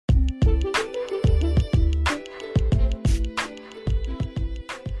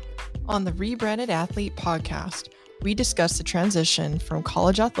On the Rebranded Athlete podcast, we discuss the transition from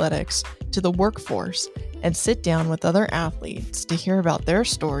college athletics to the workforce and sit down with other athletes to hear about their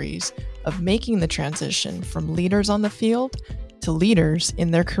stories of making the transition from leaders on the field to leaders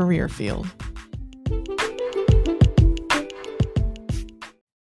in their career field.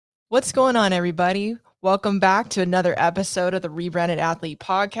 What's going on, everybody? Welcome back to another episode of the Rebranded Athlete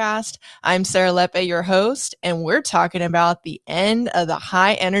podcast. I'm Sarah Lepe, your host, and we're talking about the end of the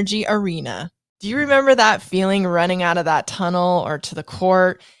high energy arena. Do you remember that feeling running out of that tunnel or to the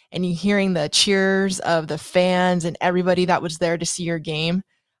court and you hearing the cheers of the fans and everybody that was there to see your game?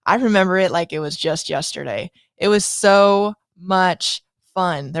 I remember it like it was just yesterday. It was so much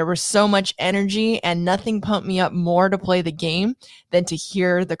fun. There was so much energy, and nothing pumped me up more to play the game than to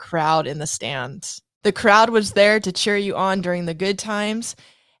hear the crowd in the stands. The crowd was there to cheer you on during the good times,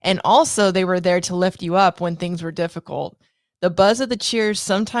 and also they were there to lift you up when things were difficult. The buzz of the cheers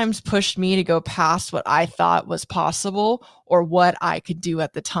sometimes pushed me to go past what I thought was possible or what I could do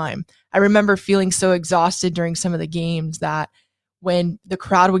at the time. I remember feeling so exhausted during some of the games that when the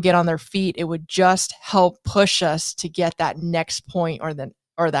crowd would get on their feet, it would just help push us to get that next point or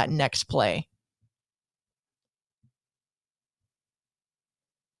that next play.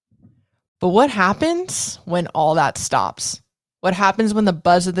 But what happens when all that stops? What happens when the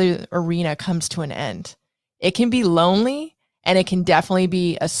buzz of the arena comes to an end? It can be lonely, and it can definitely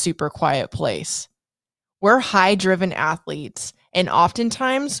be a super quiet place. We're high-driven athletes, and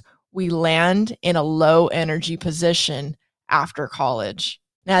oftentimes we land in a low-energy position after college.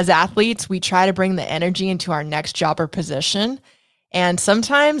 And as athletes, we try to bring the energy into our next job or position, and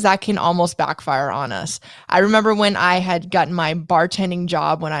sometimes that can almost backfire on us. I remember when I had gotten my bartending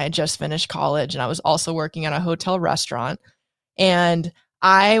job when I had just finished college, and I was also working at a hotel restaurant, and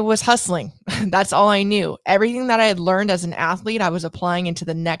I was hustling. That's all I knew. Everything that I had learned as an athlete, I was applying into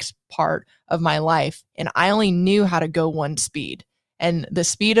the next part of my life, and I only knew how to go one speed. And the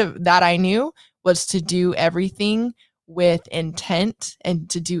speed of that I knew was to do everything with intent and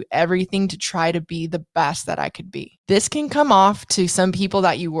to do everything to try to be the best that I could be. This can come off to some people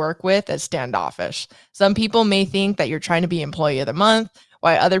that you work with as standoffish. Some people may think that you're trying to be employee of the month,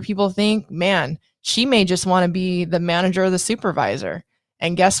 while other people think, man, she may just want to be the manager or the supervisor.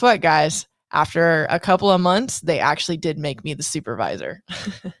 And guess what, guys? After a couple of months, they actually did make me the supervisor.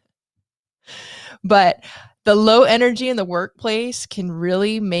 But the low energy in the workplace can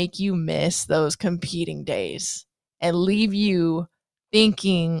really make you miss those competing days and leave you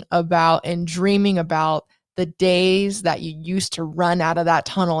thinking about and dreaming about the days that you used to run out of that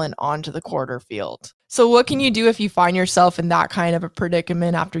tunnel and onto the quarter field. So what can you do if you find yourself in that kind of a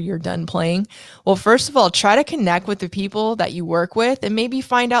predicament after you're done playing? Well, first of all, try to connect with the people that you work with and maybe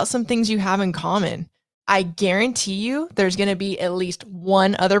find out some things you have in common. I guarantee you there's going to be at least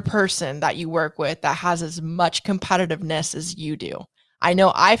one other person that you work with that has as much competitiveness as you do. I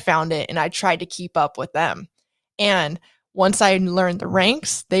know I found it, and I tried to keep up with them. And once I learned the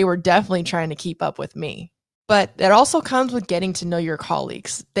ranks, they were definitely trying to keep up with me. But it also comes with getting to know your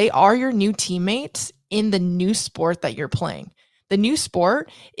colleagues. They are your new teammates in the new sport that you're playing. The new sport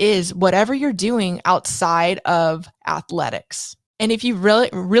is whatever you're doing outside of athletics. And if you've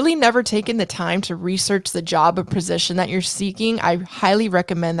really never taken the time to research the job or position that you're seeking, I highly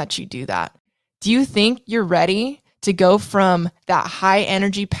recommend that you do that. Do you think you're ready to go from that high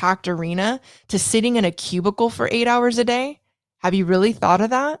energy packed arena to sitting in a cubicle for 8 hours a day? Have you really thought of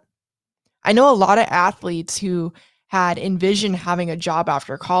that? I know a lot of athletes who had envisioned having a job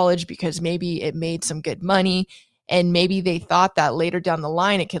after college because maybe it made some good money, and maybe they thought that later down the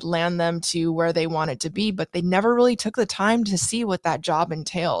line it could land them to where they wanted to be, but they never really took the time to see what that job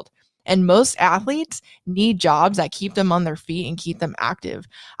entailed. And most athletes need jobs that keep them on their feet and keep them active.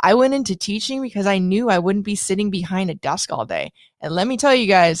 I went into teaching because I knew I wouldn't be sitting behind a desk all day. And let me tell you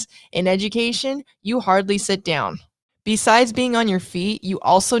guys, in education, you hardly sit down. Besides being on your feet, you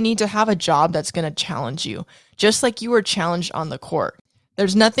also need to have a job that's going to challenge you, just like you were challenged on the court.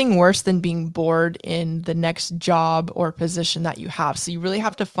 There's nothing worse than being bored in the next job or position that you have. So you really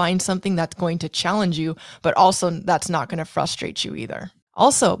have to find something that's going to challenge you, but also that's not going to frustrate you either.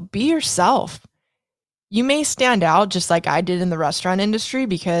 Also, be yourself. You may stand out just like I did in the restaurant industry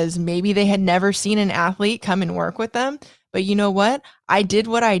because maybe they had never seen an athlete come and work with them. But you know what? I did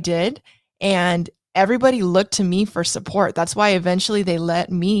what I did, and everybody looked to me for support. That's why eventually they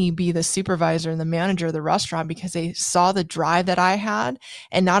let me be the supervisor and the manager of the restaurant, because they saw the drive that I had.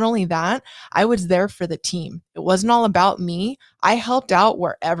 And not only that, I was there for the team. It wasn't all about me. I helped out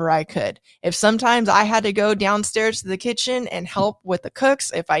wherever I could. If sometimes I had to go downstairs to the kitchen and help with the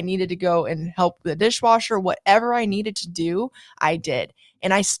cooks, if I needed to go and help the dishwasher, whatever I needed to do, I did.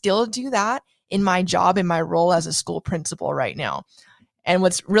 And I still do that in my job, in my role as a school principal right now. And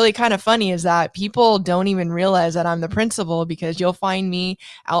what's really kind of funny is that people don't even realize that I'm the principal, because you'll find me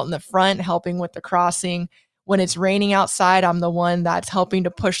out in the front helping with the crossing. When it's raining outside, I'm the one that's helping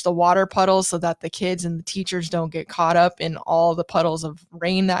to push the water puddles so that the kids and the teachers don't get caught up in all the puddles of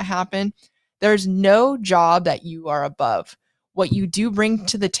rain that happen. There's no job that you are above. What you do bring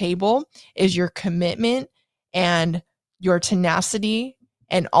to the table is your commitment and your tenacity,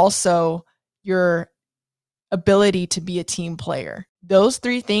 and also your ability to be a team player. Those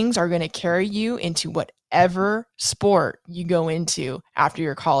three things are going to carry you into whatever sport you go into after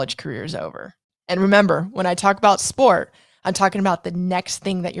your college career is over. And remember, when I talk about sport, I'm talking about the next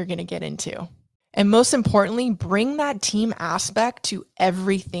thing that you're going to get into. And most importantly, bring that team aspect to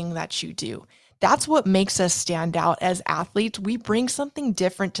everything that you do. That's what makes us stand out as athletes. We bring something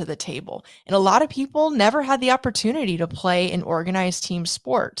different to the table. And a lot of people never had the opportunity to play an organized team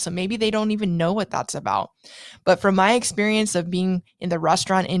sport, so maybe they don't even know what that's about. But from my experience of being in the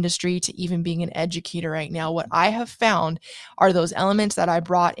restaurant industry to even being an educator right now, what I have found are those elements that I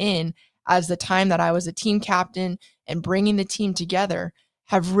brought in as the time that I was a team captain and bringing the team together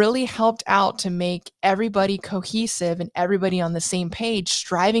have really helped out to make everybody cohesive and everybody on the same page,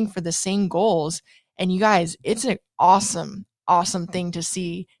 striving for the same goals. And you guys, it's an awesome, awesome thing to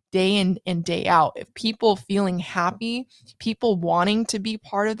see day in and day out. If people feeling happy, people wanting to be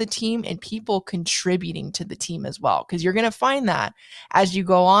part of the team, and people contributing to the team as well. Because you're going to find that as you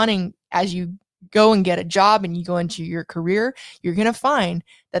go on and as you go and get a job and you go into your career, you're going to find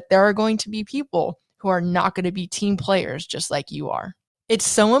that there are going to be people who are not going to be team players just like you are. It's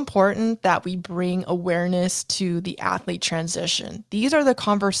so important that we bring awareness to the athlete transition. These are the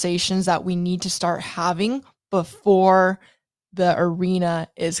conversations that we need to start having before the arena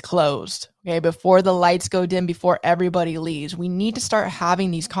is closed, okay? Before the lights go dim, before everybody leaves. We need to start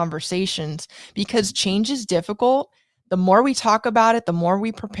having these conversations, because change is difficult. The more we talk about it, the more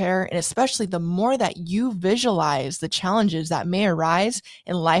we prepare, and especially the more that you visualize the challenges that may arise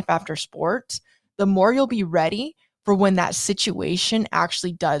in life after sports, the more you'll be ready for when that situation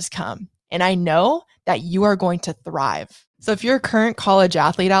actually does come. And I know that you are going to thrive. So if you're a current college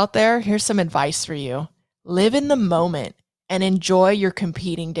athlete out there, here's some advice for you. Live in the moment and enjoy your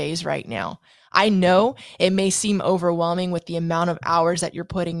competing days right now. I know it may seem overwhelming with the amount of hours that you're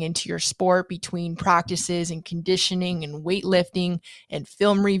putting into your sport, between practices and conditioning and weightlifting and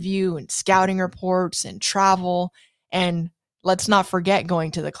film review and scouting reports and travel. And let's not forget going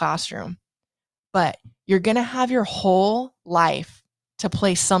to the classroom. But you're going to have your whole life to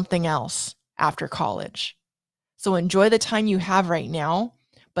play something else after college. So enjoy the time you have right now,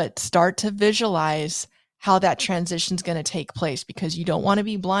 but start to visualize how that transition is going to take place, because you don't want to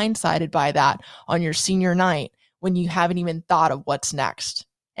be blindsided by that on your senior night when you haven't even thought of what's next.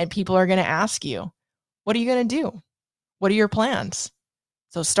 And people are going to ask you, what are you going to do? What are your plans?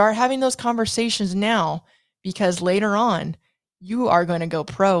 So start having those conversations now, because later on, you are going to go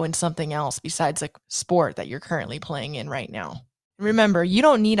pro in something else besides a sport that you're currently playing in right now. And remember, you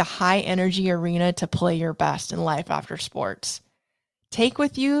don't need a high energy arena to play your best in life after sports. Take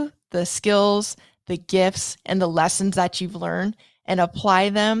with you the skills, the gifts, and the lessons that you've learned and apply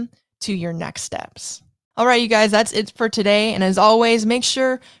them to your next steps. All right, you guys, that's it for today. And as always, make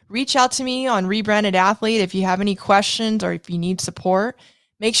sure reach out to me on Rebranded Athlete if you have any questions or if you need support.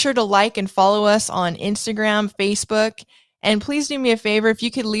 Make sure to like and follow us on Instagram, Facebook. And please do me a favor, if you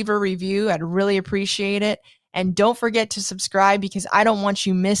could leave a review, I'd really appreciate it. And don't forget to subscribe, because I don't want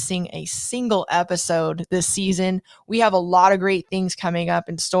you missing a single episode this season. We have a lot of great things coming up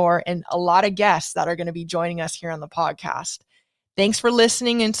in store and a lot of guests that are going to be joining us here on the podcast. Thanks for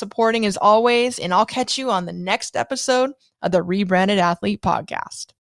listening and supporting as always, and I'll catch you on the next episode of the Rebranded Athlete Podcast.